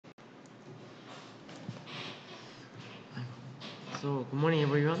So good morning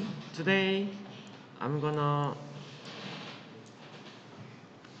everyone. Today I'm gonna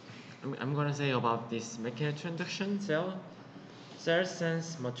say about this mechanotransduction cell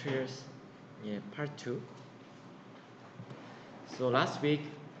sense materials, part 2. So last week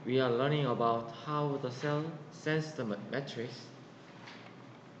we are learning about how the cell sense the matrix,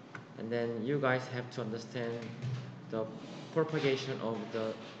 and then you guys have to understand the propagation of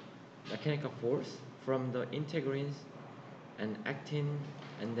the mechanical force from the integrins and actin,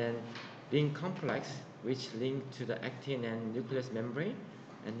 and then ring complex which link to the actin and nucleus membrane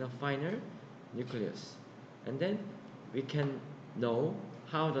and the finer nucleus. And then we can know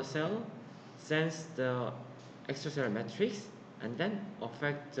how the cell sense the extracellular matrix and then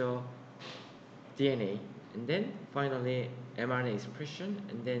affect the DNA, and then finally mRNA expression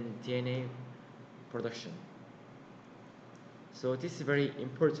and then DNA production. So this is very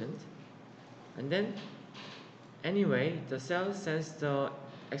important. And then anyway, the cell sense the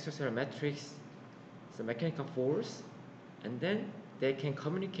extracellular matrix, the mechanical force, and then they can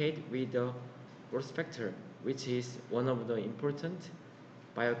communicate with the growth factor, which is one of the important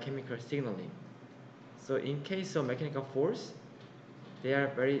biochemical signaling. So in case of mechanical force, they are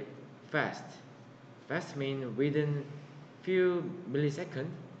very fast. Fast means within few milliseconds,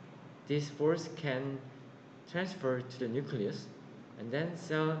 this force can transfer to the nucleus, and then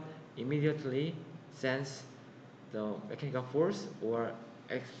cell immediately sense the mechanical force or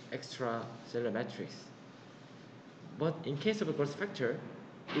extracellular matrix. But in case of a growth factor,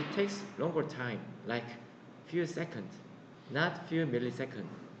 it takes longer time, like few seconds, not few milliseconds.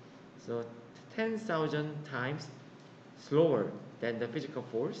 So 10,000 times slower than the physical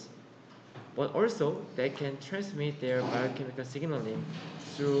force. But also they can transmit their biochemical signaling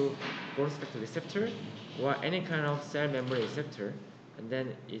through growth factor receptor or any kind of cell membrane receptor, and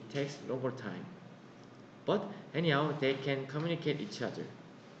then it takes longer time. But anyhow, they can communicate each other.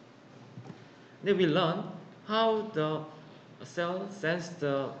 Then we learn how the cell sense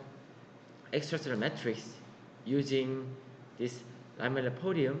the extracellular matrix using this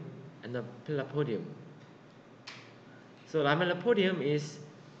lamellipodium and the pillipodium. So lamellipodium is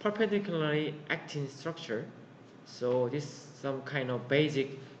perpendicularly acting structure. So this is some kind of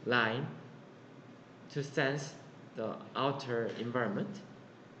basic line to sense the outer environment.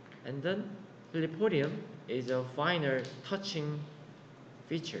 And then pillipodium is a finer touching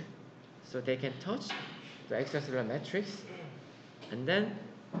feature. So they can touch the extracellular matrix and then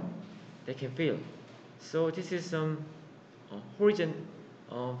they can feel. So this is some horizon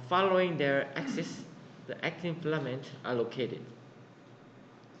following their axis, the actin filament are located.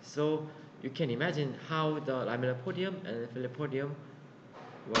 So you can imagine how the lamellipodium and pillipodium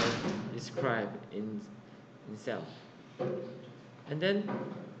were described in cell. And then,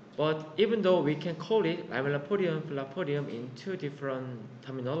 but even though we can call it lamellipodium, pillipodium in two different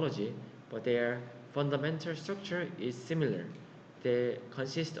terminology, but their fundamental structure is similar. They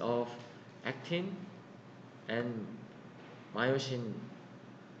consist of actin and myosin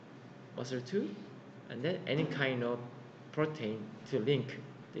muscle 2, and then any kind of protein to link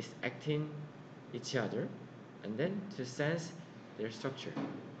this actin each other, and then to sense their structure.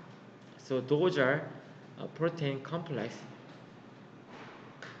 So those are a protein complex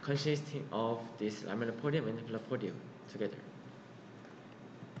consisting of this lamellipodium and pillipodium together.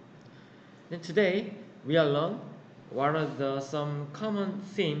 Then today we will learn what are some common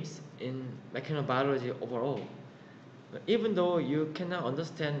themes in mechanobiology overall. Even though you cannot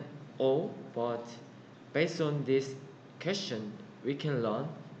understand all, but based on this question, we can learn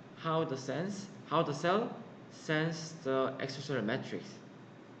how the cell sense the extracellular matrix.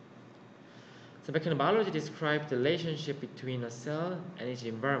 So mechanobiology describes the relationship between a cell and its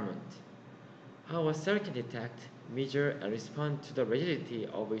environment. How a cell can detect, measure, and respond to the rigidity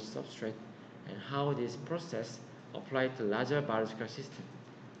of its substrate, and how this process applies to larger biological systems.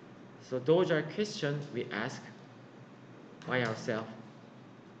 So those are questions we ask by ourselves.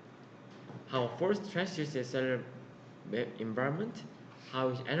 How force transduces the cellular environment, how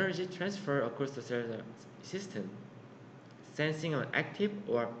is energy transfer across the cellular system, sensing an active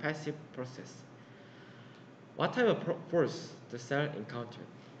or passive process. What type of force the cell encounter?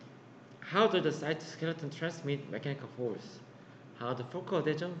 How does the cytoskeleton transmit mechanical force? How the focal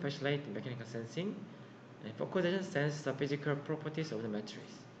adhesion facilitates mechanical sensing, and focal adhesion senses the physical properties of the matrix.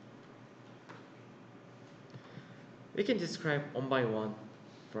 We can describe one by one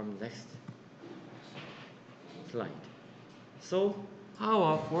from next slide. So how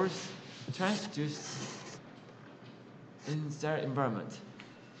are force transduced in cell environment?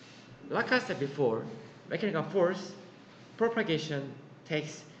 Like I said before, mechanical force propagation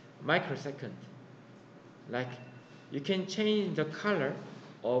takes microseconds. Like you can change the color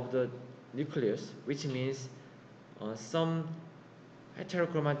of the nucleus, which means some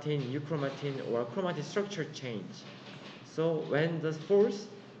heterochromatin, euchromatin, or chromatin structure change. So when the force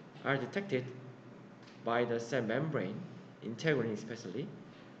are detected by the cell membrane, integrin especially,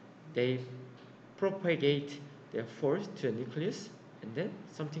 they propagate their force to the nucleus, and then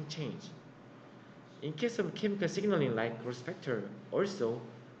something change. In case of chemical signaling like growth factor, also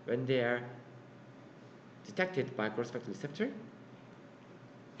when they are detected by growth factor receptor,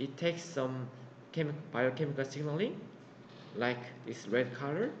 it takes some biochemical signaling like this red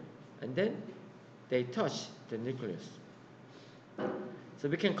color, and then they touch the nucleus. So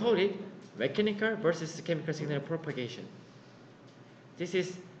we can call it mechanical versus chemical signal propagation. This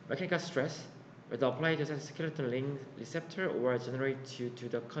is mechanical stress, whether applied to a skeleton link receptor or generated due to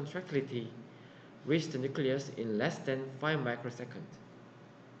the contractility reach the nucleus in less than 5 microseconds.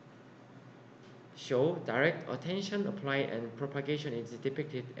 Show direct attention applied and propagation is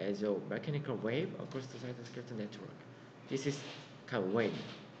depicted as a mechanical wave across the cytoskeleton network. This is kind of wave.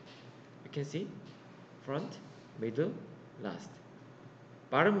 You can see front, middle, last.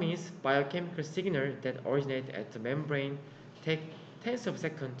 Bottom means biochemical signal that originate at the membrane take tens of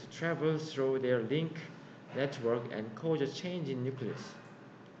seconds to travel through their link network and cause a change in nucleus.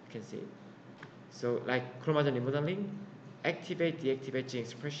 You can see it. So like chromosome remodeling, activate, deactivate gene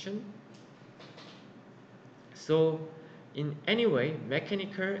expression. So in any way,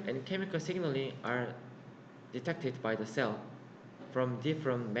 mechanical and chemical signaling are detected by the cell from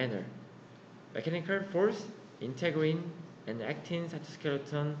different manner. Mechanical force, integrin and actin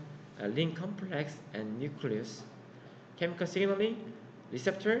cytoskeleton, link complex and nucleus. Chemical signaling,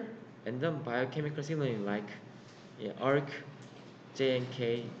 receptor, and then biochemical signaling like ARC,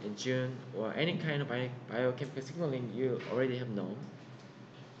 JNK, and Jun, or any kind of biochemical signaling you already have known.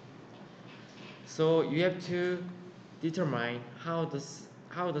 So you have to determine how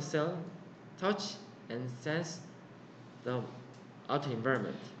the cell touch and sense the outer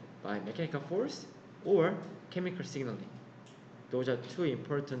environment by mechanical force or chemical signaling. Those are two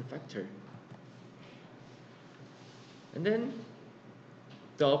important factors. And then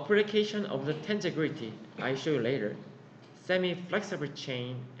the application of the tangibility I show you later. Semi-flexible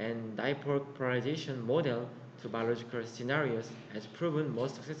chain and dipole polarization model to biological scenarios has proven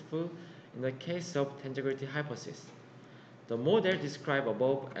most successful in the case of tangibility hypothesis. The model described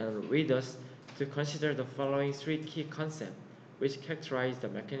above and lead us to consider the following three key concepts which characterize the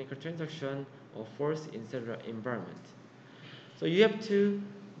mechanical transduction of force in cellular environment. So you have to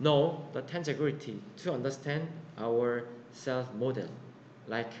know the tangibility to understand our cell model.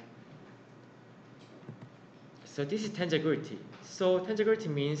 So this is tangibility. So tangibility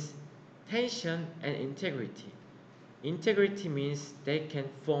means tension and integrity. Integrity means they can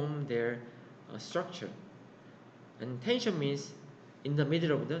form their structure. And tension means in the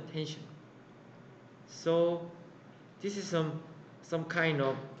middle of the tension. So this is some kind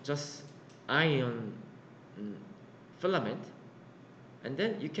of just ion filament. And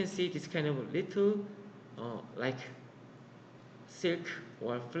then you can see this kind of little like silk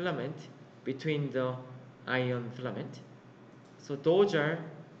or filament between the ion filament. So those are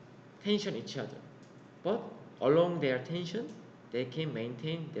tension each other. But along their tension, they can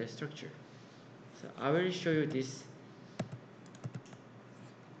maintain their structure. So I will show you this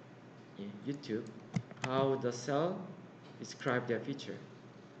in YouTube, how the cell describe their feature.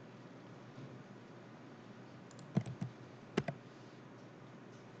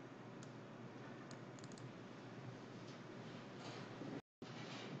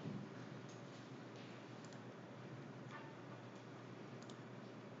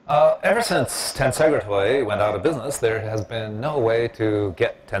 Ever since tensegrity went out of business, there has been no way to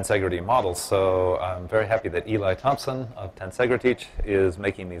get tensegrity models. So I'm very happy that Eli Thompson of Tensegrity is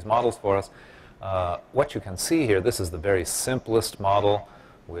making these models for us. What you can see here, this is the very simplest model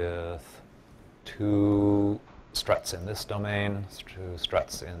with two struts in this domain, two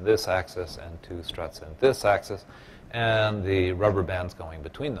struts in this axis, and two struts in this axis, and the rubber bands going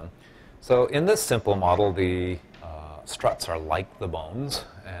between them. So in this simple model, the struts are like the bones,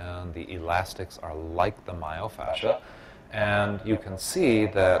 and the elastics are like the myofascia. And you can see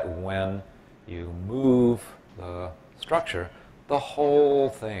that when you move the structure, the whole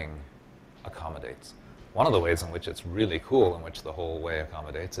thing accommodates. One of the ways in which it's really cool, in which the whole way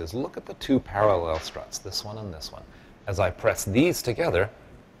accommodates, is look at the two parallel struts, this one and this one. As I press these together,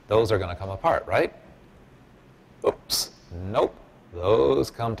 those are going to come apart, right? Oops, nope,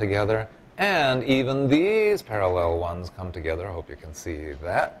 those come together. And even these parallel ones come together. I hope you can see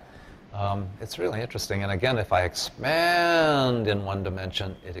that. It's really interesting. And again, if I expand in one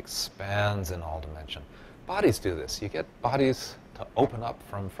dimension, it expands in all dimension. bodies do this. You get bodies to open up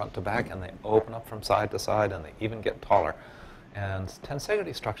from front to back, and they open up from side to side, and they even get taller. And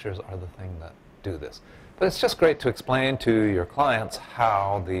tensegrity structures are the thing that do this. But it's just great to explain to your clients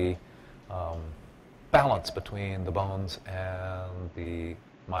how the balance between the bones and the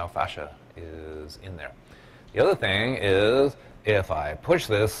myofascia is in there. The other thing is, if I push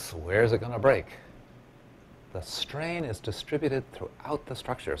this, where's it going to break? The strain is distributed throughout the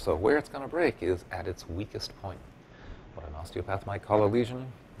structure, so where it's going to break is at its weakest point. What an osteopath might call a lesion,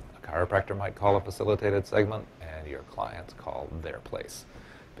 a chiropractor might call a facilitated segment, and your clients call their place.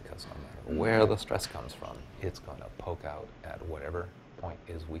 Because no matter where the stress comes from, it's going to poke out at whatever point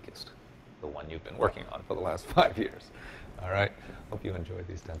is weakest, the one you've been working on for the last 5 years. All right? Hope you enjoyed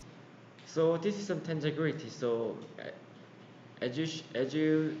these 10. So this is some tensegrity. So as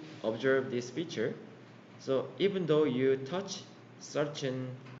you observe this feature, so even though you touch certain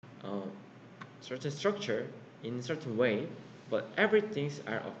structure in certain way, but everything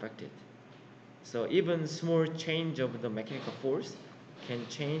are affected. So even small change of the mechanical force can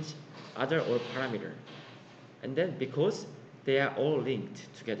change other or parameter, and then because they are all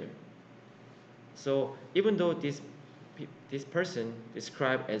linked together. So even though this person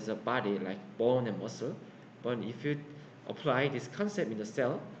described as a body like bone and muscle, but if you apply this concept in the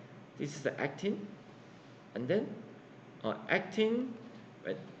cell, this is the actin, and then actin,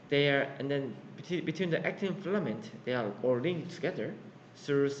 they are, and then between the actin filament, they are all linked together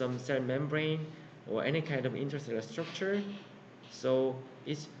through some cell membrane or any kind of intercellular structure. So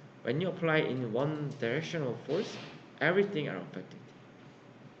it's when you apply in one directional force, everything are affected.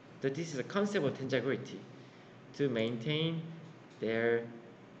 So this is a concept of tensegrity to maintain their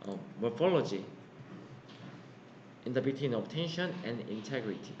morphology in the between of tension and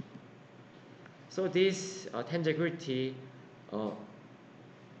integrity. So this tensegrity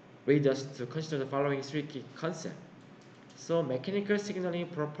leads us to consider the following three key concepts. So mechanical signaling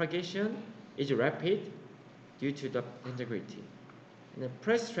propagation is rapid due to the tensegrity. And the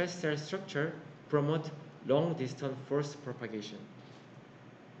press-stress cell structure promote long-distance force propagation.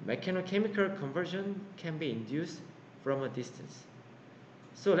 Mechanochemical conversion can be induced from a distance.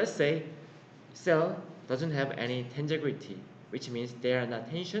 So let's say cell doesn't have any tensegrity, which means they are not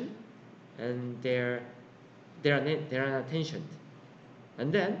tensioned and they are not tensioned.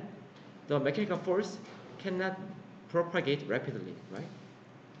 And then the mechanical force cannot propagate rapidly, right?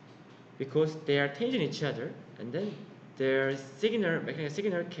 Because they are tangent each other, and then their mechanical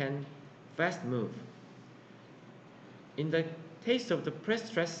signal can fast move. In the case of the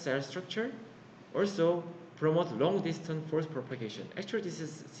press-stress cell structure, also promote long-distance force propagation. Actually, this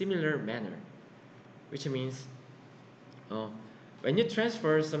is similar manner, which means when you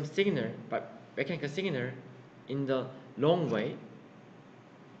transfer some signal, mechanical signal, in the long way,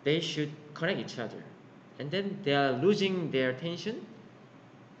 they should connect each other, and then they are losing their tension.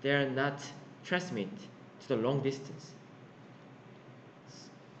 They are not transmit to the long distance.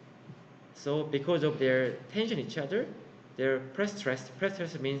 So because of their tension each other, their press-stress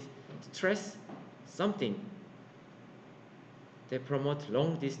means stress something. They promote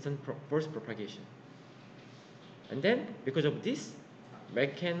long-distance force propagation. And then, because of this,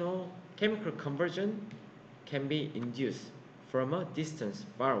 mechanochemical conversion can be induced from a distance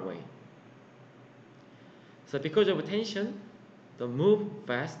far away. So because of tension, they move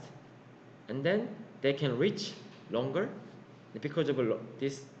fast, and then they can reach longer. Because of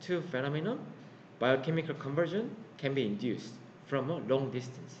these two phenomena, biochemical conversion can be induced from a long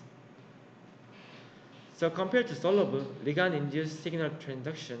distance. So compared to soluble, ligand-induced signal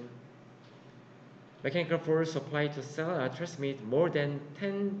transduction, mechanical force applied to cell are transmitted more than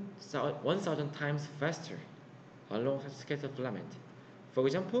 1,000 times faster along skeletal filament. For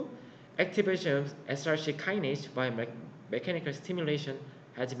example, activation of SRC kinase by mechanical stimulation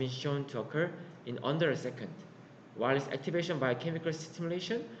has been shown to occur in under a second, while its activation by chemical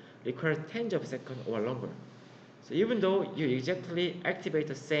stimulation requires tens of seconds or longer. So even though you exactly activate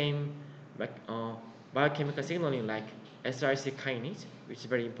the same biochemical signaling like SRC kinase, which is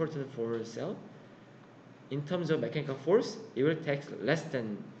very important for a cell, in terms of mechanical force, it will take less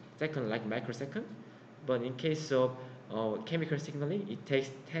than second, like microsecond. But in case of chemical signaling, it takes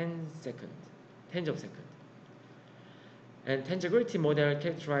tens of seconds. And tensegrity model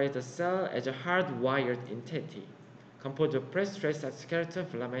characterizes the cell as a hardwired entity composed of press-stress skeleton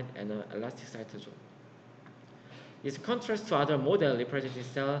filament and an elastic cytosol. This contrasts to other models representing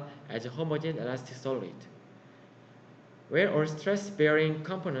cell as a homogeneous elastic solid, where all stress-bearing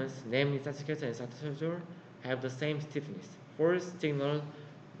components, namely cytoskeleton and cytosol, have the same stiffness. Force signal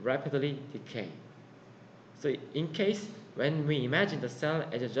rapidly decay. So in case when we imagine the cell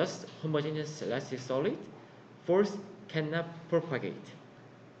as a just homogeneous elastic solid, force cannot propagate.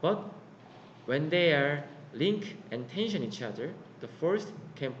 But when they are linked and tension each other, the force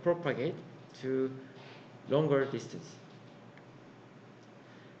can propagate to longer distance.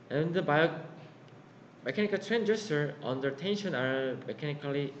 And the biomechanical transducer under tension are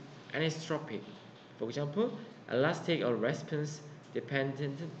mechanically anisotropic. For example, elastic or response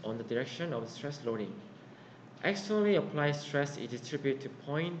dependent on the direction of stress loading. Externally applied stress is distributed to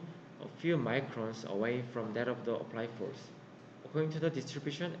point a few microns away from that of the applied force, according to the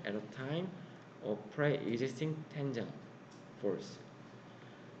distribution at a time of pre-existing tangent force.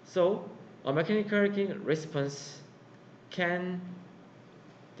 So, a mechanical response can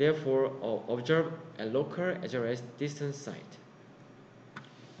therefore observe a local as well as distant site.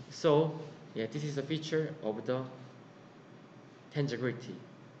 So, yeah, this is a feature of the tangibility.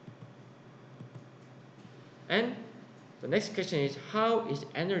 And the next question is, how is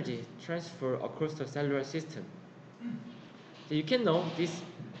energy transferred across the cellular system? So you can know this,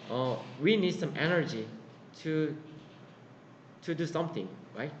 we need some energy to do something,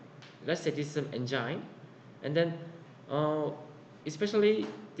 right? Let's say this is some enzyme, and then especially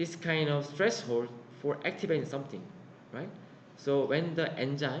this kind of threshold for activating something, right? So when the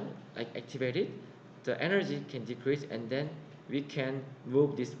enzyme like activated, the energy can decrease, and then we can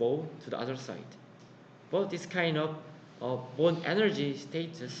move this ball to the other side. But this kind of bond energy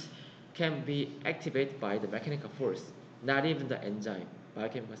status can be activated by the mechanical force, not even the enzyme,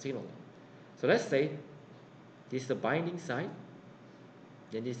 biochemical signal. So let's say this is the binding site,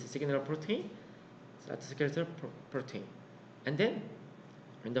 then this is the signaler protein, so that's the signaler protein. And then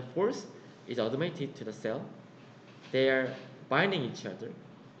when the force is automated to the cell, they are binding each other,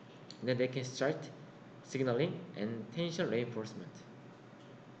 and then they can start signaling and tension reinforcement.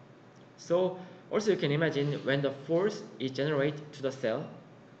 So also you can imagine when the force is generated to the cell,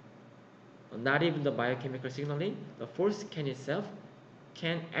 not even the biochemical signaling, the force itself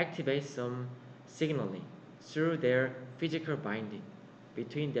can activate some signaling through their physical binding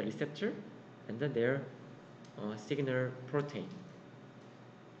between the receptor and then their signaler protein.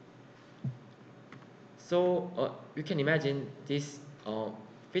 So you can imagine this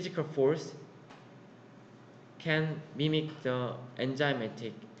physical force can mimic the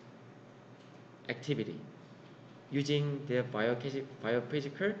enzymatic activity using the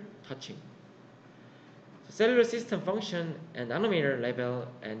biophysical touching. So cellular system function at nanometer level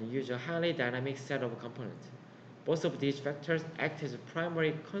and use a highly dynamic set of components. Both of these factors act as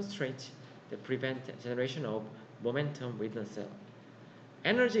primary constraints that prevent generation of momentum within the cell.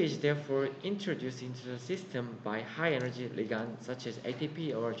 Energy is therefore introduced into the system by high energy ligands such as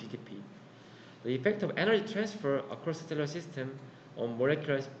ATP or GDP. The effect of energy transfer across the cellular system on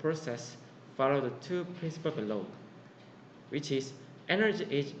molecular process follow the two principles below, which is energy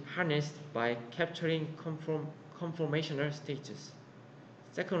is harnessed by capturing conformational stages.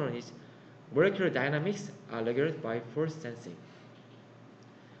 Second one is molecular dynamics are regulated by force sensing.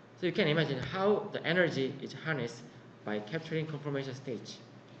 So you can imagine how the energy is harnessed by capturing conformation stage.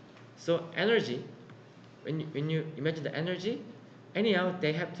 So energy, when you imagine the energy, anyhow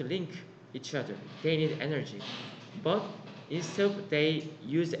they have to link each other. They need energy. But instead of they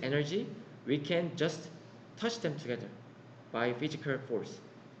use energy, we can just touch them together by physical force.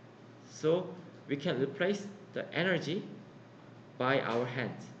 So we can replace the energy by our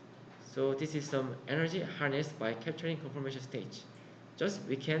hands. So this is some energy harnessed by capturing conformation stage. Just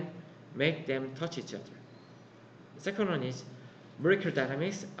we can make them touch each other. The second one is molecular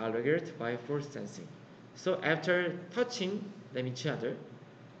dynamics are regulated by force sensing. So after touching them each other,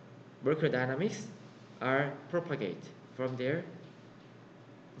 molecular dynamics are propagated from their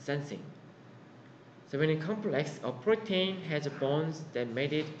sensing. So when a complex, a protein has bonds that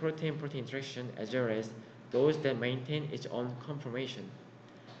mediate protein-protein interaction as well as those that maintain its own conformation.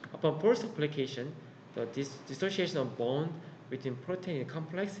 Upon force application, the dissociation of bond between protein and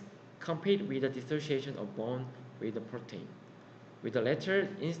complex compete with the dissociation of bond with the protein, with the latter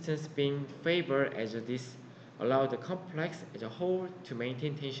instance being favored as this allows the complex as a whole to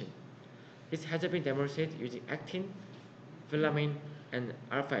maintain tension. This has been demonstrated using actin, filamin, and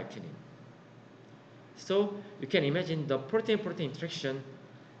alpha-actinin. So you can imagine the protein-protein interaction.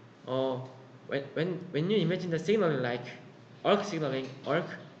 When you imagine the signaling like ERK signaling, ERK,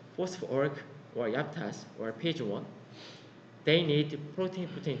 phospho-ERK, or YAPTAZ, or PH1, they need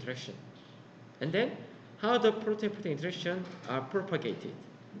protein-protein interaction. And then how the protein-protein interaction are propagated.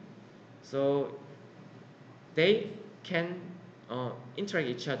 So they can interact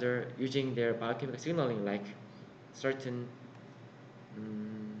each other using their biochemical signaling like certain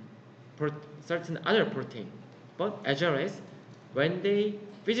other protein. but as well as when they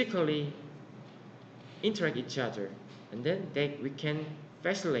physically interact each other, and then we can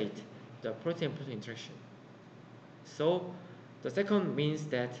facilitate the protein-protein interaction. So the second means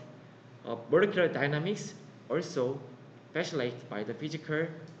that molecular dynamics also facilitated by the physical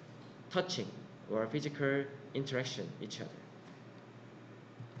touching or physical interaction each other.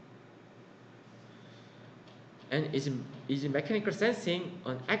 And is mechanical sensing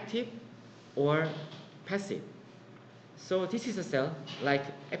an active or passive? So this is a cell like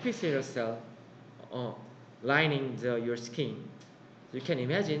epithelial cell lining your skin. You can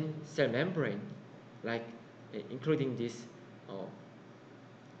imagine cell membrane like including this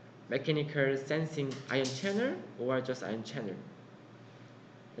mechanical sensing ion channel or just ion channel.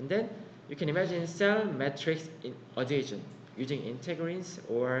 And then you can imagine cell matrix in adhesion using integrins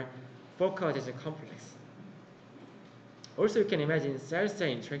or focal adhesion complex. Also, you can imagine cell-cell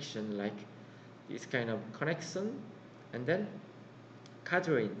interaction like this kind of connection and then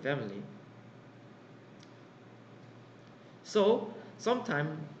cadherin family. So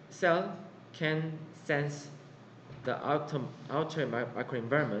sometimes cell can sense the outer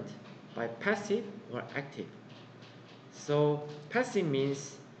microenvironment by passive or active. So passive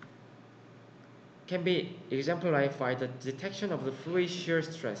means can be exemplified by the detection of the fluid shear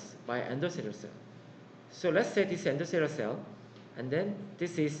stress by endocellular cell. So let's say this is endocellular cell, and then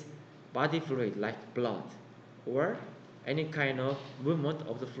this is body fluid like blood or any kind of movement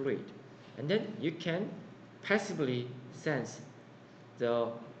of the fluid. And then you can passively sense the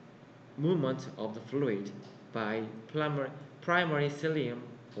movement of the fluid by primary cilium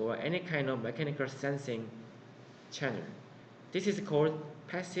or any kind of mechanical sensing channel. This is called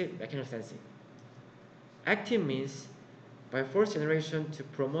passive mechanical sensing. Active means by force generation to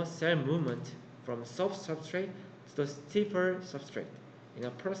promote cell movement from soft substrate to the stiffer substrate in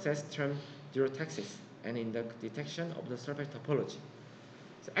a process termed durotaxis and in the detection of the surface topology.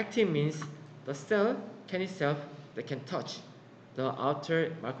 So active means the cell can itself, they can touch the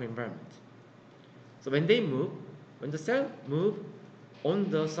outer microenvironment. So when the cell move on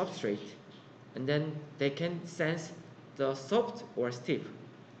the substrate, and then they can sense the soft or stiff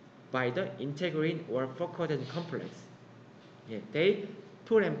by the integrin or focal adhesion complex. Yeah, they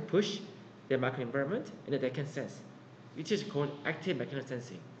pull and push the microenvironment, and then they can sense, which is called active mechanical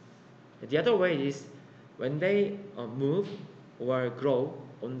sensing. And the other way is when they move or grow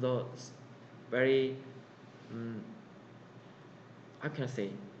on the very, how can I say,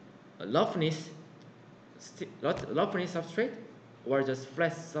 roughness substrate or just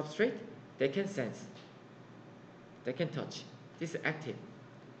flat substrate, they can sense, they can touch. This is active.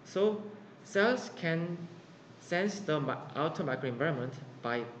 So cells can sense the outer microenvironment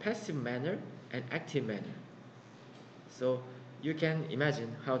by passive manner and active manner. So you can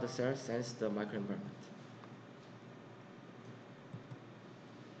imagine how the cells sense the microenvironment.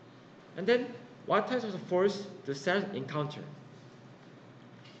 And then what types of force do cells encounter?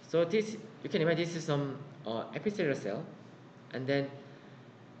 So this, you can imagine this is some epithelial cell, and then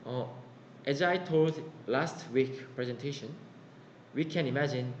as I told last week presentation, we can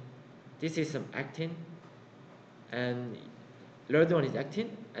imagine this is some actin, and red one is actin,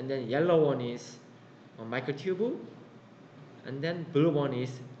 and then yellow one is microtubule, and then blue one is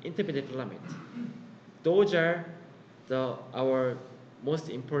intermediate filament. Those are our most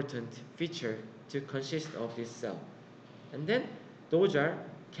important feature to consist of this cell. And then those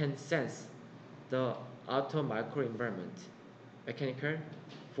can sense the outer microenvironment, mechanical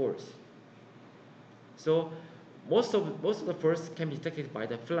force. So most of the force can be detected by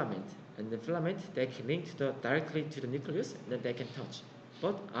the filament, and the filament they can link directly to the nucleus, and then they can touch.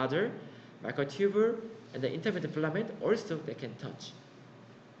 But other microtubule and the intermediate filament also they can touch.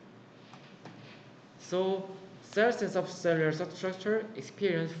 So cells and subcellular structure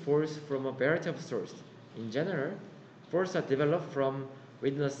experience force from a variety of sources. In general, force are developed from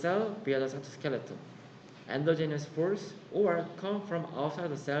within the cell via the cytoskeleton. Endogenous force or come from outside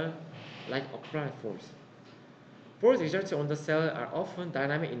the cell like applied force. Force exerted on the cell are often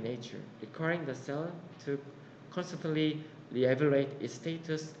dynamic in nature, requiring the cell to constantly re-evaluate its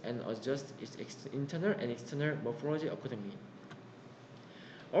status and adjust its internal and external morphology accordingly.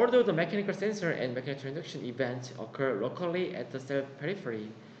 Although the mechanical sensor and mechanotransduction events occur locally at the cell periphery,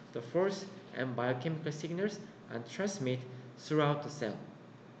 the force and biochemical signals are transmitted throughout the cell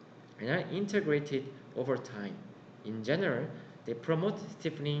and are integrated over time. In general, they promote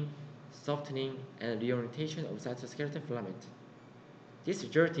stiffening, softening, and reorientation of cytoskeleton filament. This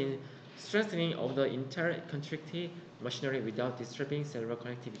results in strengthening of the intercontrictive machinery without disturbing cellular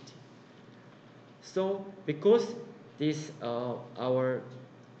connectivity. So, because this our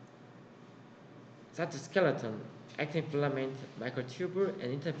cytoskeleton, actin filament, microtubule,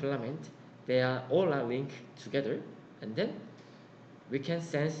 and interfilament, they are all linked together, and then we can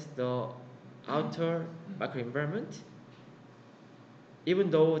sense the outer microenvironment.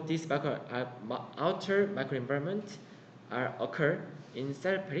 Even though these outer microenvironment occur in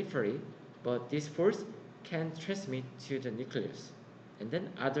cell periphery, but this force can transmit to the nucleus and then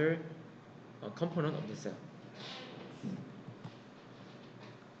other component of the cell.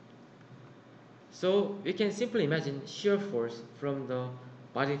 So we can simply imagine shear force from the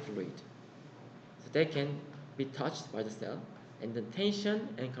body fluid. So they can be touched by the cell, and then tension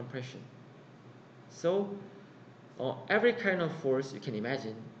and compression. So every kind of force you can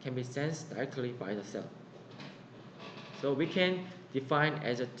imagine can be sensed directly by the cell. So we can define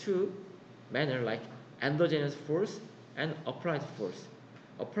as a two manner like endogenous force and applied force.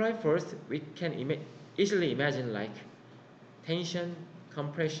 Applied force we can easily imagine like tension,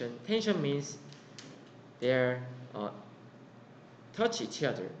 compression. Tension means they touch each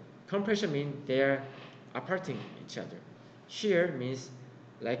other. Compression means they are aparting each other. Shear means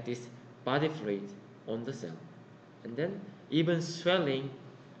like this body fluid on the cell. And then even swelling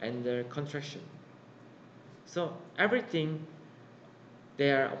and contraction. So everything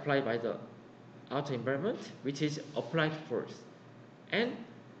they are applied by the outer environment, which is applied force. And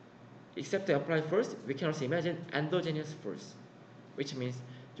except the applied force, we can also imagine endogenous force, which means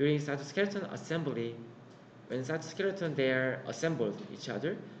during cytoskeleton assembly, when cytoskeleton they are assembled each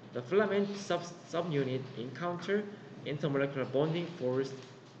other, the filament subunit encounter intermolecular bonding force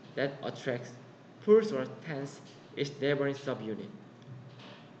that attracts, pulls or tense its neighboring subunit.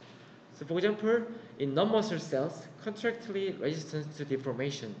 So for example, in non-muscle cells, contractile resistance to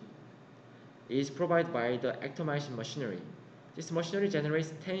deformation is provided by the ectomycin machinery. This machinery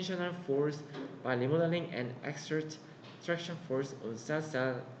generates tensional force by remodeling and exerts traction force on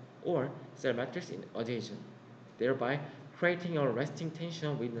cell or cell matrix in adhesion, thereby creating a resting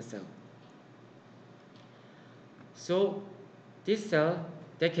tension within the cell. So this cell,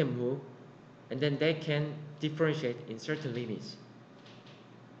 they can move and then they can differentiate in certain limits.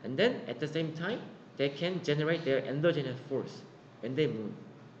 And then at the same time, they can generate their endogenous force when they move.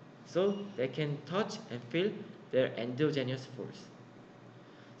 So they can touch and feel their endogenous force.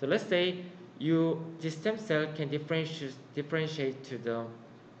 So let's say this stem cell can differentiate to the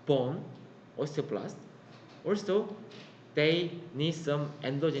bone, osteoblast. Also, they need some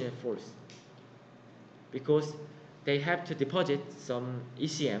endogenous force because they have to deposit some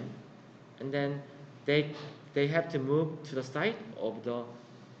ECM, and then they have to move to the site of the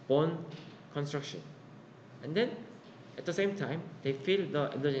bone construction, and then at the same time they feel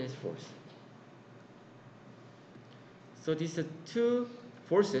the endogenous force. So these are two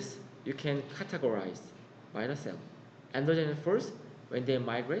forces you can categorize by the cell. Endogenous force when they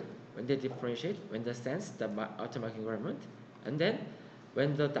migrate, when they differentiate, when they sense the outer microenvironment, and then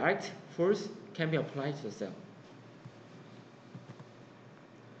when the direct force can be applied to the cell.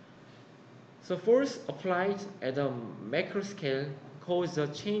 So force applied at a macro scale causes a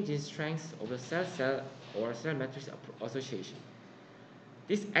change in strength of the cell-cell or cell matrix association.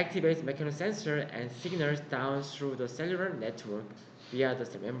 This activates mechanosensor and signals down through the cellular network via the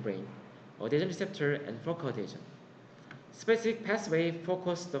cell membrane, adhesion receptor, and focal adhesion. Specific pathway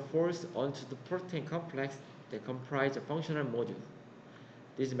focus the force onto the protein complex that comprise a functional module.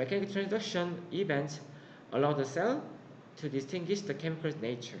 These mechanical transduction events allow the cell to distinguish the chemical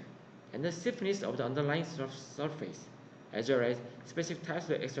nature and the stiffness of the underlying surface, as well as specific types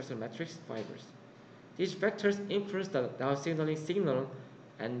of extracellular matrix fibers. These factors influence the down signaling signal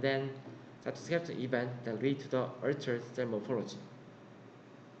and then cytoskeleton event that lead to the altered cell morphology.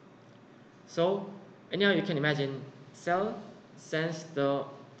 So anyhow, you can imagine cell sense the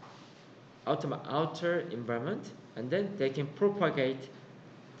outer environment, and then they can propagate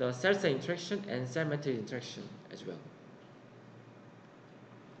the cell-cell interaction and cell matrix interaction as well.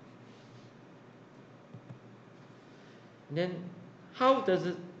 And then how does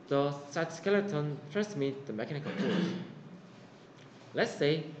the cytoskeleton transmit the mechanical force? Let's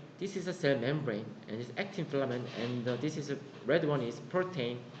say this is a cell membrane and it's actin filament, and this is a red one is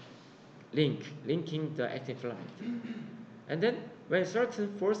protein linking the actin filament. And then when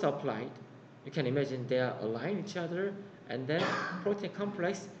certain force applied, you can imagine they are aligned each other, and then protein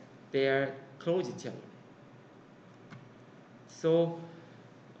complex they are close each other. So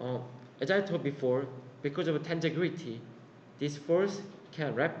as I told before, because of tangibility, this force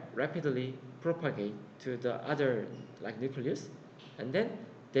can rapidly propagate to the other like nucleus, and then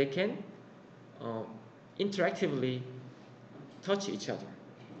they can interactively touch each other.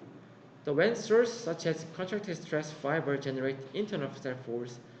 So when sources such as contractile stress fiber generate internal cell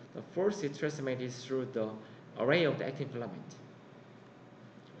force, the force is transmitted through the array of the actin filament.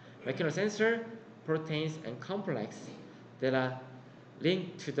 Mechanosensor proteins and complex that are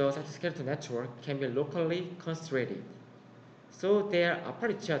linked to the cytoskeleton network can be locally concentrated. So they are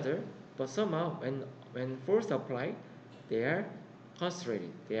apart each other, but somehow when force applied, they are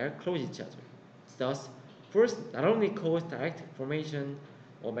concentrated, they are close each other. Thus, force not only causes direct formation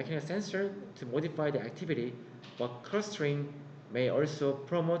of mechanical sensor to modify the activity, but clustering may also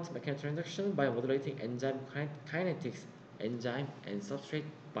promote mechanotransduction by modulating enzyme kinetics, enzyme and substrate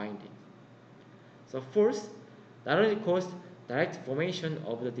binding. So force not only causes direct formation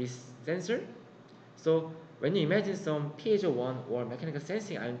of this sensor. So when you imagine some piezo-1 or mechanical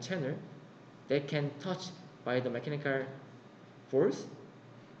sensing ion channel, they can touch by the mechanical force,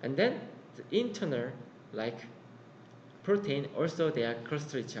 and then the internal like protein also they are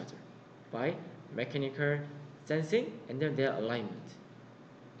cluster each other by mechanical sensing and then their alignment.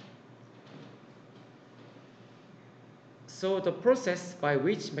 So the process by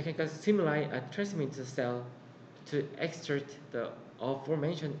which mechanical stimuli are transmitted to the cell to exert the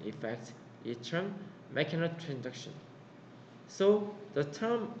aforementioned effect is termed mechanotransduction. So the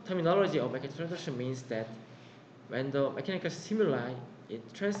terminology of mechanotransduction means that when the mechanical stimuli is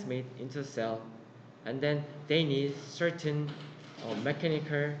transmitted into the cell, and then they need certain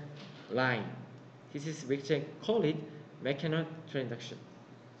mechanical line. This is we can call it mechanotransduction.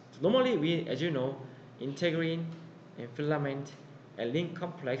 So normally we, as you know, integrin and filament and link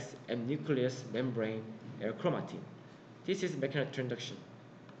complex and nucleus membrane and chromatin. This is mechanotransduction.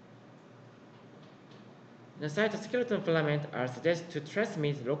 The cytoskeleton filament are suggested to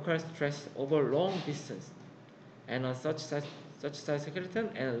transmit local stress over long distance, and on such cytoskeleton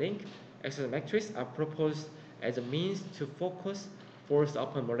and link exosomal matrix are proposed as a means to focus force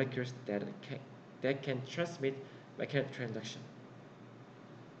upon molecules that can transmit mechanotransduction.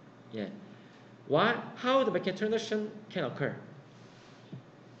 Yeah. How the mechanotransduction can occur?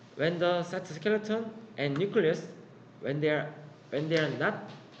 When the cytoskeleton and nucleus, when they are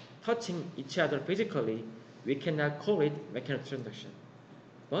not touching each other physically, we cannot call it mechanotransduction.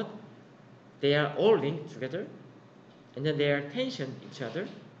 But they are all linked together, and then they are tension each other,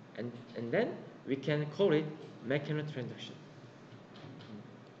 and then we can call it mechanotransduction.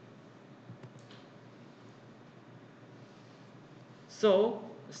 So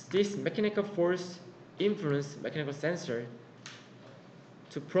this mechanical force influence mechanical sensor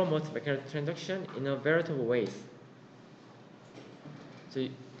to promote mechanotransduction in a variety of ways. So,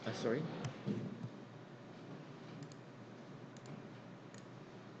 sorry.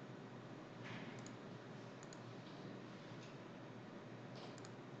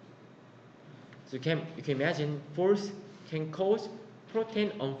 So you can imagine force can cause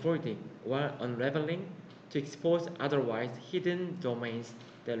protein unfolding or unraveling to expose otherwise hidden domains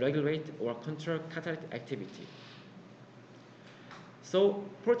that regulate or control catalytic activity. So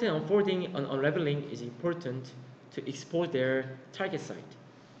protein unfolding and unraveling is important to expose their target site.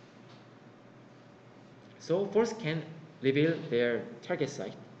 So force can reveal their target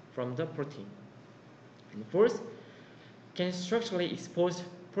site from the protein. And force can structurally expose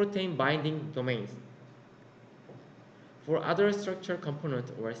protein binding domains for other structure component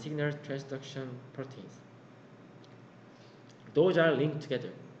or signal transduction proteins. Those are linked together,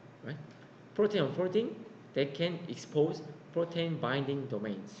 right? Protein unfolding, they can expose protein binding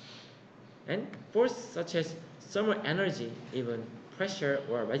domains. And force such as thermal energy, even pressure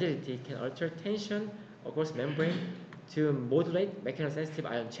or rigidity can alter tension across membrane to modulate mechanosensitive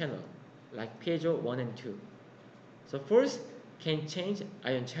ion channel like piezo 1 and 2. So force can change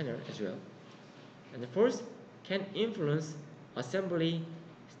ion channel as well. And the force can influence assembly,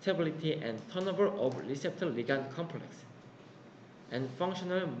 stability, and turnover of receptor ligand complex and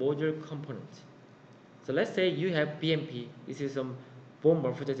functional module components. So let's say you have BMP, this is some bone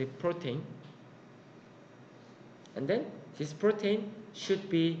morphogenetic protein, and then this protein should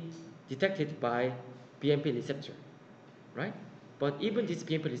be detected by BMP receptor, right? But even this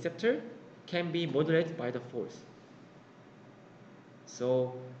BMP receptor can be modulated by the force.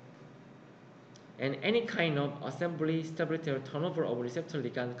 So, and any kind of assembly, stability, or turnover of receptor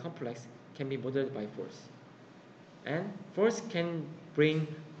ligand complex can be modulated by force. And force can bring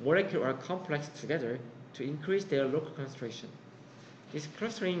molecule or complex together to increase their local concentration. This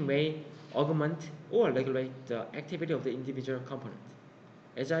clustering may augment or regulate the activity of the individual component,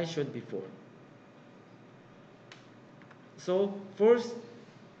 as I showed before. So force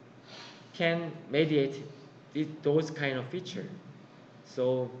can mediate those kind of features.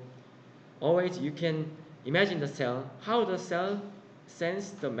 So always you can imagine the cell, how the cell sense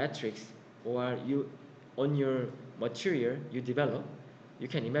the matrix, or you on your material you develop, you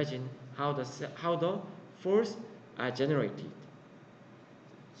can imagine how the force are generated.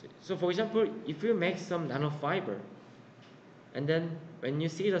 So for example, if you make some nanofiber, and then when you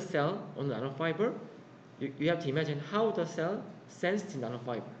see the cell on the nanofiber, you have to imagine how the cell senses the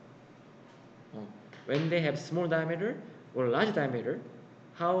nanofiber. When they have small diameter or large diameter,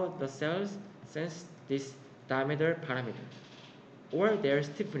 how the cells sense this diameter parameter, or their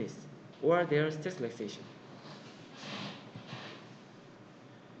stiffness, or their stress relaxation.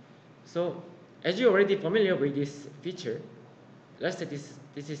 So, as you're already familiar with this feature, let's say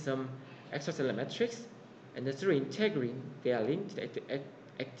this is some extracellular matrix, and through integrin, they are linked to the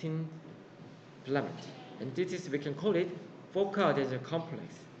actin filament. And this is, we can call it focal adhesion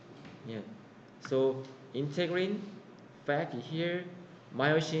complex. Yeah. So integrin, fat here,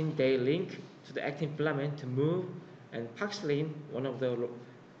 myosin, they link to the actin filament to move, and paxillin, one of the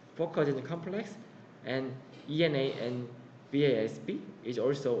focal adhesion complex, and ENA and BASB is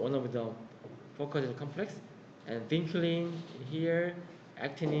also one of the focal adhesion complex, and vinculin here,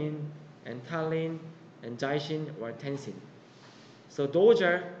 actinin, and taurine, and glycine or tensin. So those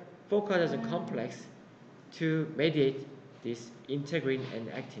are focal adhesion complex to mediate this integrin and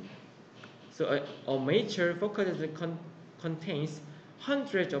actin. So a mature focal adhesion contains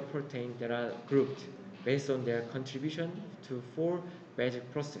hundreds of proteins that are grouped based on their contribution to 4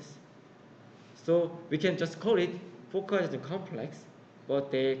 basic processes. So we can just call it focal adhesion complex,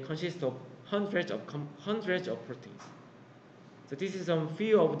 but they consist of hundreds of proteins. So this is some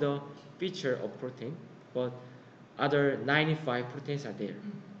few of the feature of protein, but other 95 proteins are there.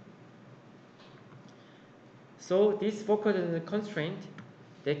 So this focal adhesion constraint,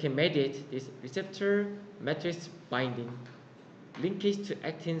 they can mediate this receptor matrix binding, linkage to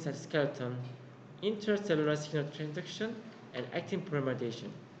actin cytoskeleton, intracellular signal transduction, and actin polymerization.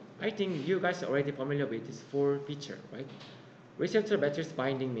 I think you guys are already familiar with these 4 features, right? Receptor matrix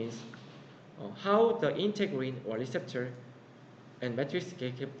binding means how the integrin or receptor and matrix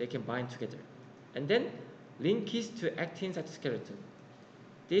they can bind together. And then linkage to actin cytoskeleton.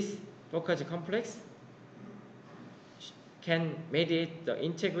 This focal adhesion complex can mediate the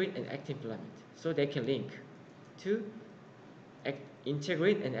integrin and actin filament, so they can link to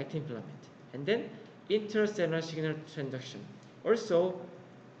integrin and actin filament. And then intracellular signal transduction. Also,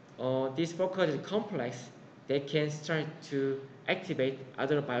 this focal adhesion complex, they can start to activate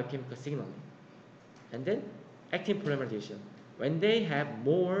other biochemical signaling. And then actin polymerization. When they have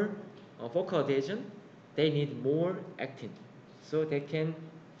more focal adhesion, they need more actin, so they can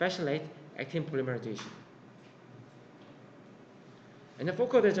facilitate actin polymerization. And the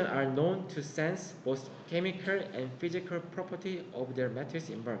focal adhesion are known to sense both chemical and physical property of their matrix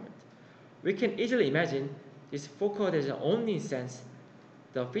environment. We can easily imagine this focal adhesion only sense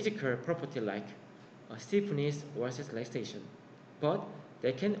the physical property like stiffness or stress relaxation, but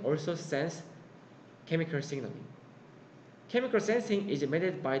they can also sense chemical signaling. Chemical sensing is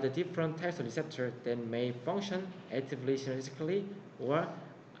mediated by the different types of receptors that may function actively synergistically or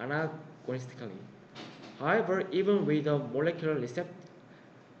agonistically. However, even with the molecular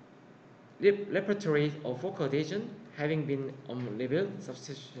repertoire of focal adhesion having been unrevealed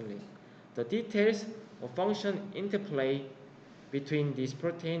substantially, the details of function interplay between these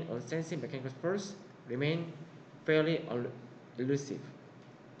protein on sensing mechanical force remain fairly elusive.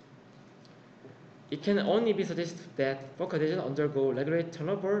 It can only be suggested that focal adhesion undergo regular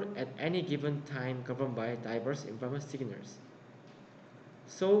turnover at any given time governed by diverse environment signals.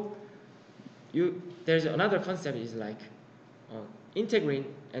 So there's another concept is like integrin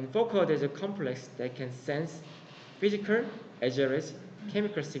and focal adhesion complex that can sense physical as well as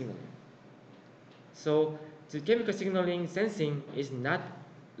chemical signaling. So the chemical signaling sensing is not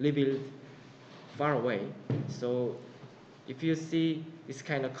revealed far away. So if you see this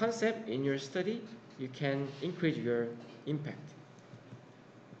kind of concept in your study, you can increase your impact.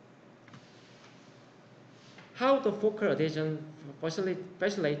 How the focal adhesion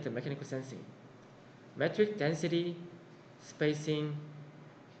facilitate the mechanical sensing? Metric density, spacing,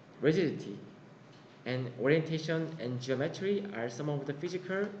 rigidity, and orientation and geometry are some of the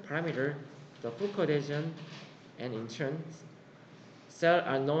physical parameters the focal adhesion and in turn cells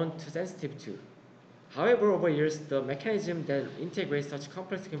are known to sensitive to. However, over years, the mechanism that integrates such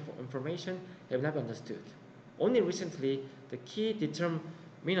complex information have not been understood. Only recently, the key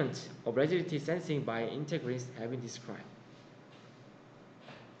determinant of rigidity sensing by integrins have been described.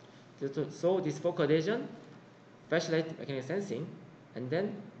 So this focal adhesion facilitates mechanical sensing, and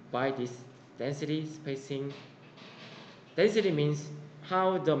then by this density, spacing. Density means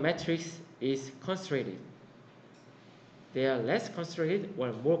how the matrix is constructed. They are less constructed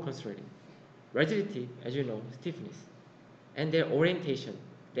or more constructed. Rigidity, as you know, stiffness. and their orientation.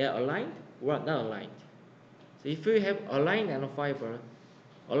 They are aligned or not aligned. So if you have aligned nanofiber,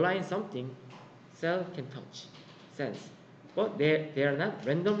 align something, cell can touch, sense. But they are not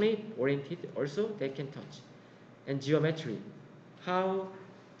randomly oriented, also they can touch. And geometry, how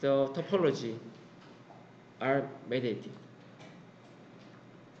the topology are mediated.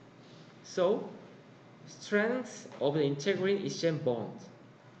 So, strength of the integrin exchange bond,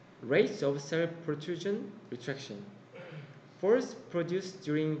 rates of cell protrusion retraction, force produced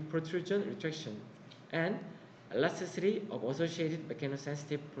during protrusion retraction, and elasticity of associated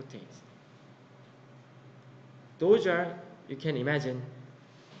mechanosensitive proteins. Those are, you can imagine,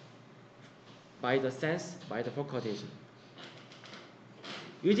 by the sense, by the focal adhesion.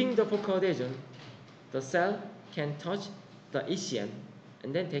 Using the focal adhesion, the cell can touch the ECM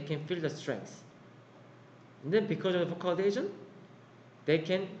and then they can feel the strength. And then because of the focal adhesion, they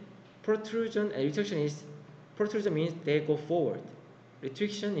can protrusion and retraction is, protrusion means they go forward.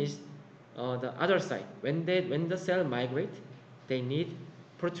 Retraction is the other side. When the cell migrate, they need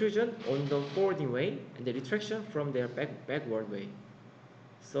protrusion on the forwarding way and the retraction from their backward way.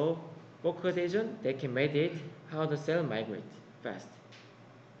 So focal adhesion, they can mediate how the cell migrate fast.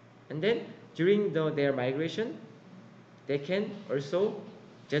 And then during their migration, they can also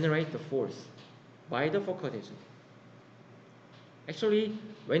generate the force by the focal adhesion. Actually,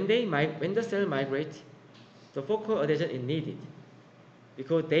 when the cell migrate, the focal adhesion is needed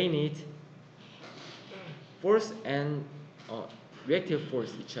because they need force and reactive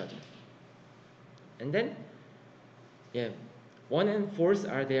force each other. And then, one and force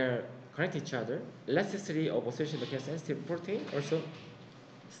are there connect each other. Elasticity of associated mechanosensitive protein also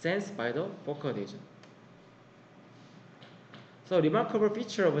sensed by the focal adhesion. So remarkable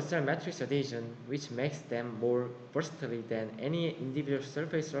feature of a cell matrix adhesion, which makes them more versatile than any individual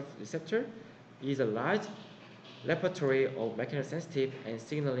surface receptor, is a large repertoire of mechanosensitive and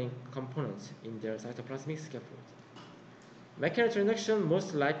signaling components in their cytoplasmic scaffold. Mechanotransduction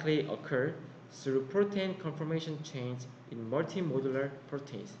most likely occur through protein conformation change in multimodular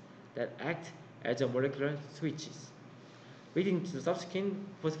proteins that act as a molecular switches, leading to subsequent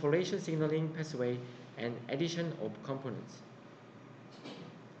phosphorylation signaling pathway and addition of components.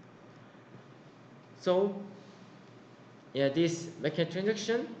 So, this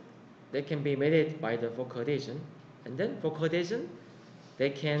mechanotransduction, they can be mediated by the focal adhesion, and then focal adhesion, they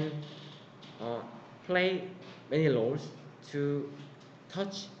can play many roles to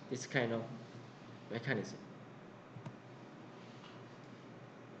touch this kind of mechanism.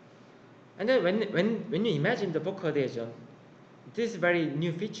 And then when you imagine the focal adhesion, this is a very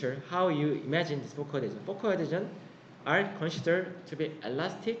new feature, how you imagine this focal adhesion. Focal adhesion are considered to be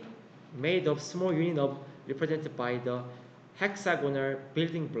elastic, made of small unit of represented by the hexagonal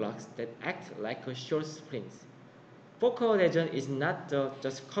building blocks that act like a short springs. Focal adhesion is not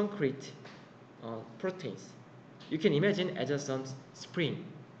just concrete proteins. You can imagine as some spring,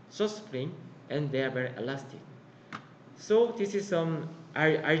 short spring, and they are very elastic. So this is some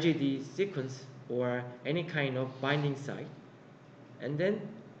RGD sequence or any kind of binding site, and then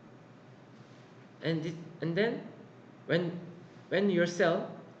when your cell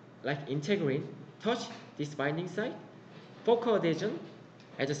like integrin touch this binding site, focal adhesion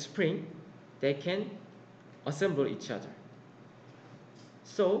as a spring, they can assemble each other.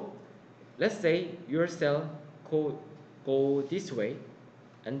 So let's say your cell go this way,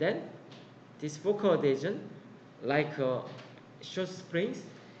 and then this focal adhesion, like short springs,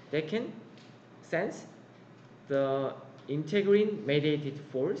 they can sense the integrin mediated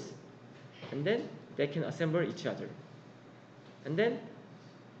force, and then they can assemble each other. And then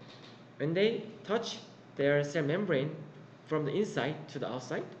when they touch their cell membrane from the inside to the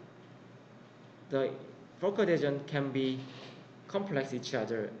outside, the focal adhesion can be complex each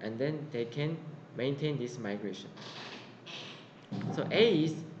other, and then they can maintain this migration. So A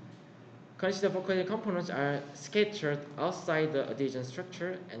is consider focal adhesion components are scattered outside the adhesion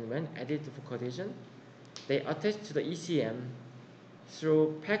structure, and when added to focal adhesion, they attach to the ECM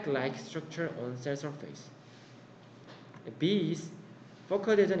through peg-like structure on cell surface. B is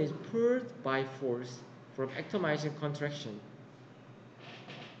focal adhesion is pulled by force from ectomycin contraction.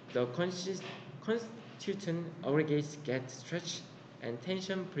 The constituent aggregates get stretched and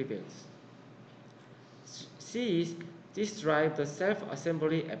tension prevails. C is this drives the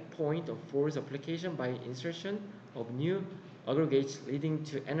self-assembly at point of force application by insertion of new aggregates leading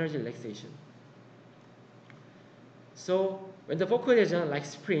to energy relaxation. So when the focal adhesion like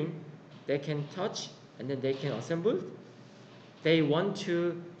spring, they can touch and then they can assemble. They want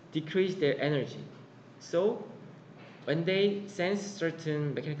to decrease their energy. So when they sense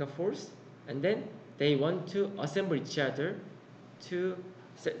certain mechanical force, and then they want to assemble each other to,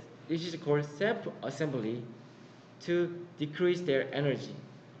 this is called self-assembly, to decrease their energy.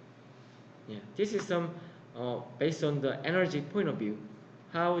 Yeah, this is some based on the energy point of view,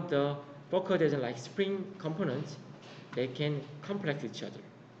 how the focal adhesion like spring components, they can complex each other.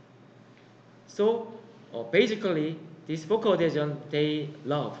 So basically, this focal adhesion they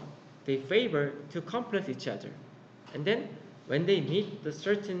favor to complex each other, and then when they meet the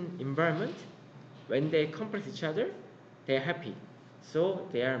certain environment, when they complex each other, they are happy. So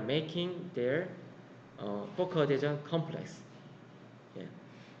they are making their focal adhesion complex. Yeah.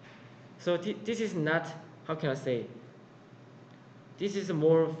 So this is not, how can I say, this is a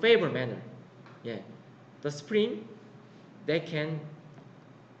more favorable manner. Yeah. The spring, they can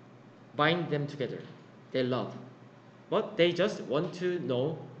bind them together. They love. But they just want to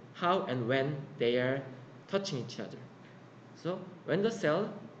know how and when they are touching each other. So when the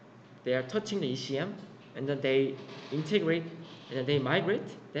cell, they are touching the ECM, and then they integrate, and then they migrate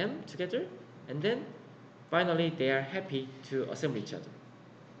them together, and then finally they are happy to assemble each other.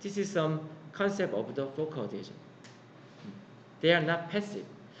 This is some concept of the focal adhesion. They are not passive.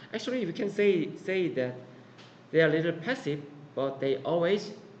 Actually, we can say that they are a little passive, but they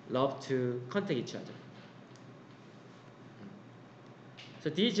always love to contact each other.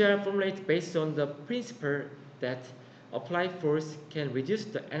 So these are formulated based on the principle that applied force can reduce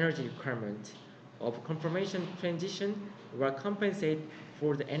the energy requirement of conformation transition or compensate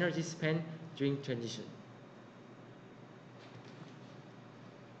for the energy spent during transition.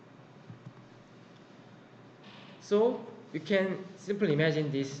 So you can simply imagine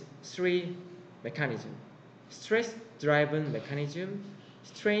these three mechanisms: stress-driven mechanism,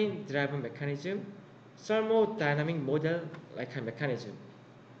 strain-driven mechanism, thermodynamic model like a mechanism.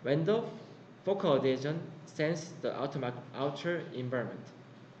 When the focal adhesion senses the outer environment.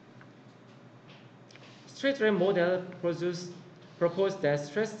 Stress-driven model proposed that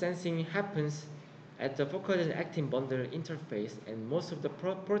stress sensing happens at the focal adhesion actin bundle interface, and most of the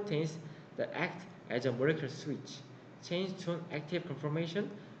proteins that act as a molecular switch change to an active conformation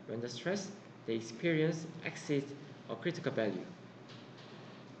when the stress they experience exceeds a critical value.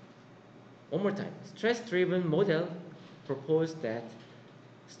 One more time, stress-driven model proposed that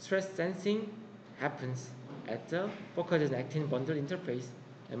stress sensing happens at the focal adhesion actin bundle interface,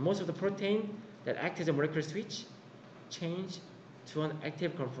 and most of the protein that act as a molecular switch change to an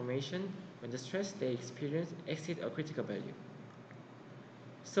active conformation when the stress they experience exceeds a critical value.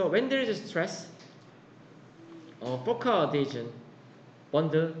 So when there is a stress, focal adhesion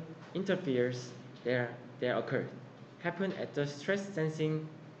bundle interferes there occur, happen at the stress sensing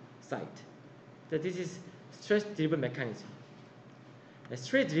site. So this is stress-driven mechanism. The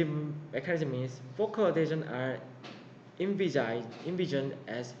stress-driven mechanism means focal adhesion are envisioned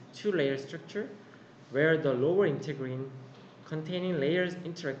as two-layer structure where the lower integrin containing layers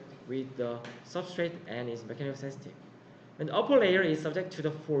interact with the substrate and is mechanically sensitive. When the upper layer is subject to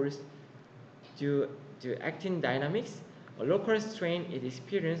the force due to actin dynamics, a local strain is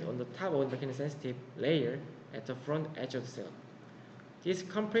experienced on the top of the mechanically sensitive layer at the front edge of the cell. This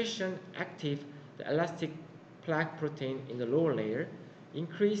compression activates the elastic plaque protein in the lower layer,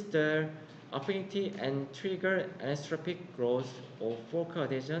 increase the affinity and trigger anisotropic growth of focal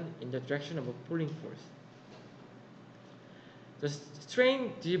adhesion in the direction of a pulling force. The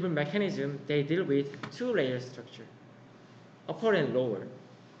strain-driven mechanism, they deal with two-layer structure, upper and lower.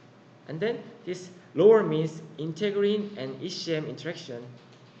 And then this lower means integrin and ECM interaction,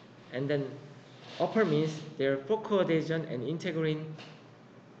 and then upper means their focal adhesion and integrin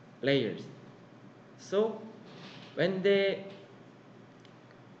layers. So when the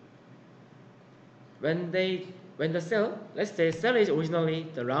cell, let's say cell is originally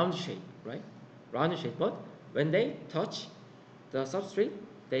the round shape, right? Round shape, but when they touch the substrate,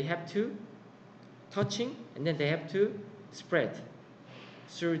 they have to touching, and then they have to spread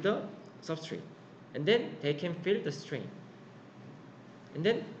through the substrate, and then they can feel the strain. And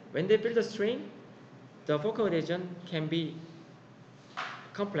then when they feel the strain, the focal adhesion can be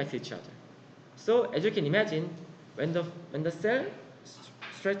complex each other. So as you can imagine, when the cell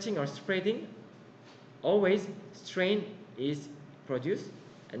stretching or spreading, always strain is produced,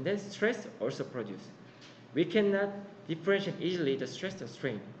 and then stress also produced. We cannot differentiate easily the stress and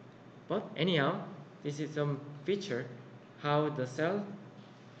strain, but anyhow, this is some feature how the cell,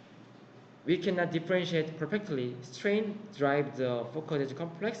 we cannot differentiate perfectly strain drive the focal adhesion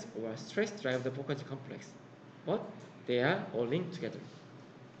complex or stress drive the focal adhesion complex, but they are all linked together.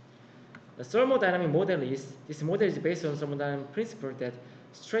 The thermodynamic model is, this model is based on thermodynamic principle that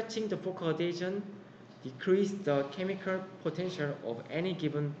stretching the focal adhesion decrease the chemical potential of any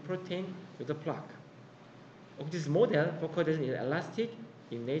given protein with the plaque. of this model, focal adhesion is elastic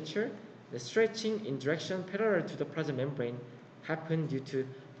in nature. The stretching in direction parallel to the plasma membrane happen due to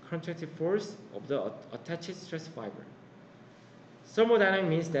contractive force of the attached stress fiber. Thermodynamics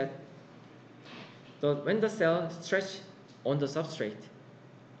means that when the cell stretch on the substrate,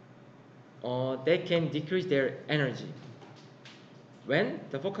 they can decrease their energy when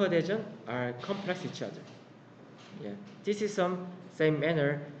the focal adhesion are complex each other. Yeah. This is some same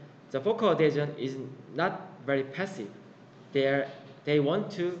manner. The focal adhesion is not very passive. They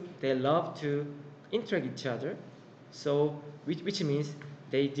love to interact each other. So which means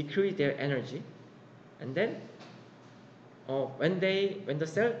they decrease their energy, and then when the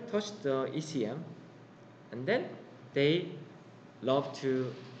cell touch the ECM, and then they love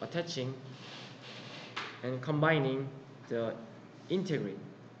to attaching and combining the integrin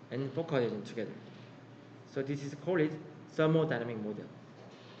and focal adhesion together. So this is called thermodynamic model.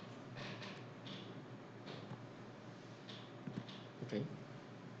 Okay.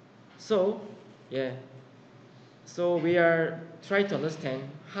 So yeah. So we are trying to understand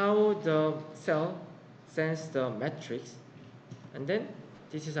how the cell sense the matrix, and then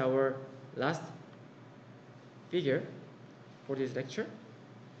this is our last figure for this lecture.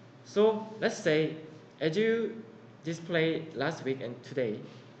 So let's say, as you displayed last week and today,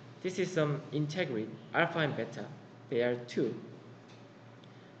 this is some integrin, alpha and beta. They are two.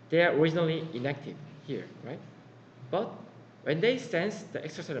 They are originally inactive here, right? But when they sense the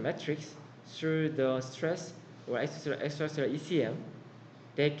extracellular matrix through the stress or extracellular ECM,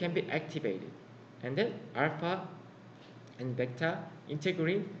 they can be activated. And then alpha and beta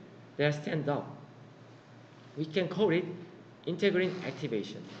integrin, they stand up. We can call it integrin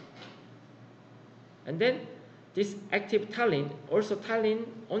activation. And then this active tallinn, also tallinn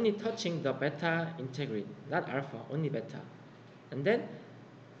only touching the beta integrin, not alpha, only beta. And then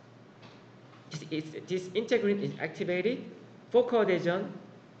this integrin is activated, focal adhesion,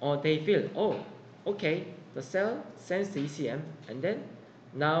 or they feel, oh, okay, the cell senses the ECM, and then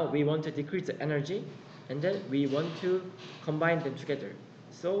now we want to decrease the energy, and then we want to combine them together.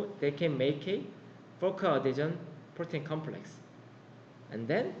 So they can make a focal adhesion protein complex. And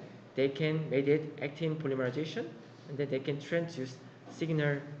then they can mediate actin polymerization, and then they can transduce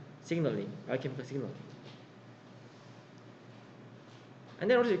signaling, biochemical signaling. And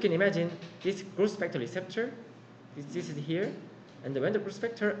then also you can imagine this growth factor receptor, this is here, and when the growth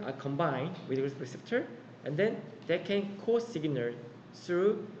factor are combined with the growth receptor, and then they can co-signal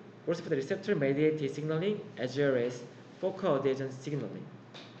through growth factor receptor mediated signaling as well as focal adhesion signaling.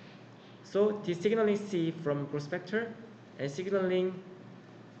 So the signaling C from growth factor and signaling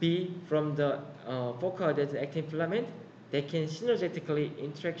B from the focal adhesion actin filament, they can synergetically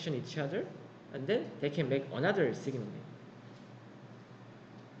interaction each other, and then they can make another signaling.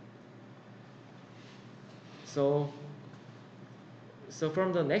 So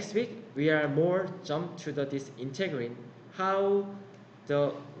from the next week, we are more jump to this integrin.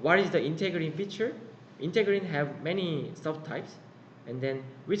 What is the integrin feature? Integrin have many subtypes, and then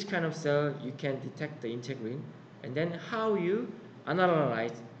which kind of cell you can detect the integrin, and then how you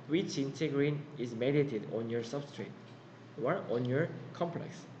analyze which integrin is mediated on your substrate or on your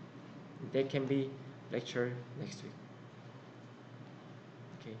complex. That can be lecture next week.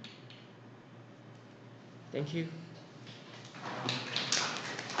 Okay. Thank you.